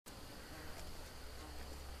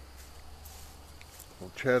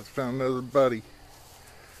Well, Chad's found another buddy.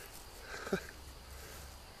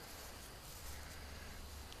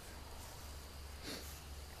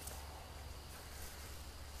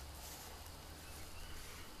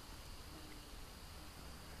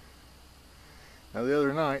 Now the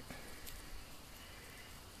other night,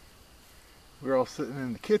 we were all sitting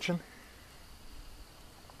in the kitchen,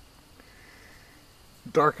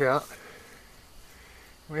 dark out.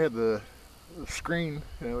 We had the screen,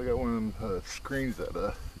 we got one of them screens that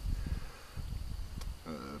with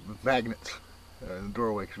magnets in the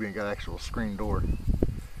doorway, because we ain't got an actual screen door.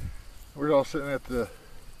 We're all sitting at the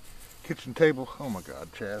kitchen table. Oh my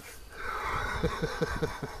God, Chaz.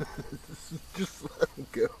 Just let him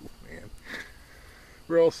go, man.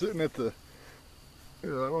 We're all sitting at the, I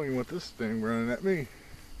don't even want this thing running at me.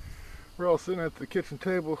 We're all sitting at the kitchen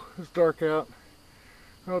table. It's dark out.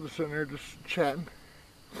 We're all just sitting there just chatting.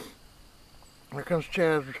 Here comes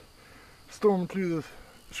Chaz storming through the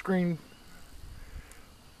screen.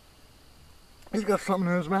 He's got something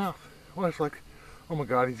in his mouth. Well, it's like, oh my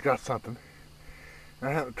God, he's got something. And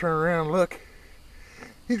I have to turn around and look.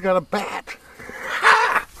 He's got a bat.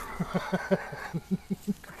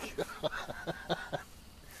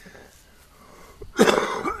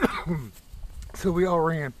 So we all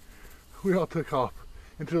ran. We all took off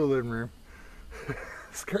into the living room.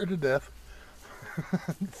 Scared to death.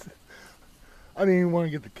 I didn't even want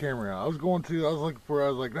to get the camera out. I was looking for it. I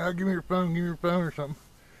was like, no, give me your phone or something.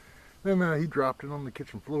 Then he dropped it on the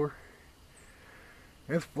kitchen floor.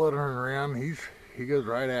 It's fluttering around. He goes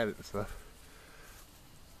right at it and stuff.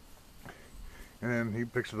 And then he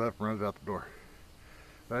picks it up and runs out the door.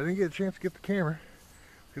 But I didn't get a chance to get the camera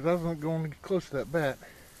because I wasn't going to get close to that bat.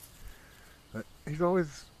 But he's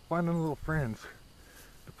always finding little friends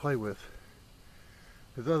to play with.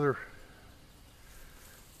 His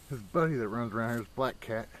buddy that runs around here is Black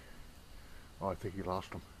Cat. Oh, I think he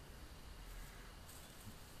lost him.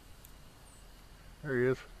 There he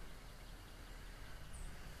is.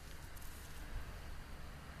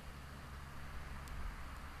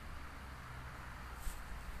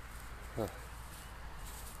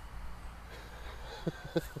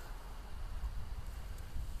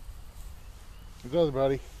 His other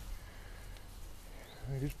buddy,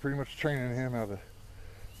 he's pretty much training him how to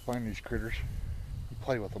find these critters and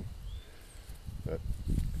play with them. But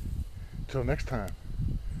until next time,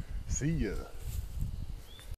 see ya.